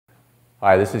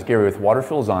Hi, this is Gary with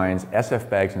WaterField Designs, SF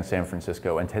Bags in San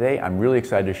Francisco, and today I'm really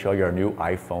excited to show you our new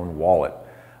iPhone wallet.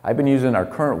 I've been using our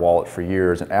current wallet for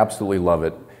years and absolutely love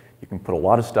it. You can put a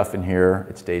lot of stuff in here.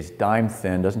 It stays dime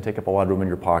thin, doesn't take up a lot of room in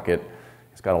your pocket.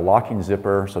 It's got a locking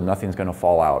zipper, so nothing's going to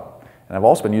fall out. And I've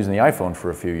also been using the iPhone for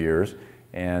a few years,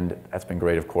 and that's been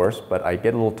great, of course, but I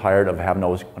get a little tired of having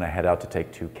always when I head out to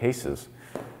take two cases.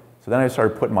 So then I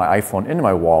started putting my iPhone into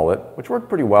my wallet, which worked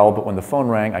pretty well, but when the phone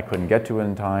rang, I couldn't get to it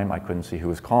in time. I couldn't see who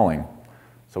was calling.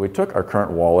 So we took our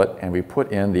current wallet and we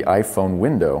put in the iPhone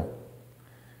window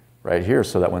right here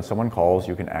so that when someone calls,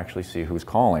 you can actually see who's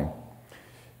calling.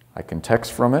 I can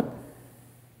text from it.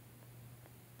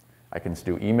 I can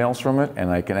do emails from it,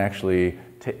 and I can actually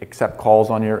accept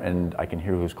calls on here, and I can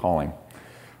hear who's calling.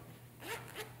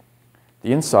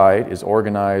 The inside is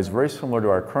organized very similar to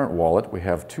our current wallet. We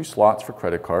have two slots for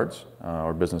credit cards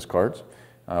or business cards.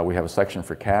 We have a section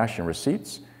for cash and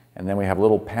receipts, and then we have a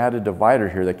little padded divider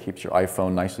here that keeps your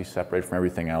iPhone nicely separated from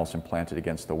everything else and planted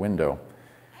against the window.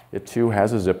 It too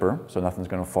has a zipper, so nothing's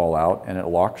going to fall out, and it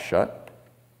locks shut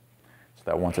so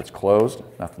that once it's closed,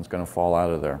 nothing's going to fall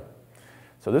out of there.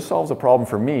 So this solves a problem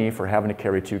for me for having to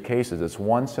carry two cases. It's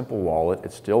one simple wallet.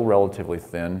 It's still relatively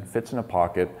thin, fits in a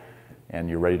pocket, and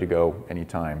you're ready to go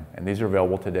anytime. And these are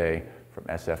available today from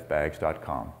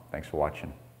sfbags.com. Thanks for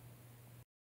watching.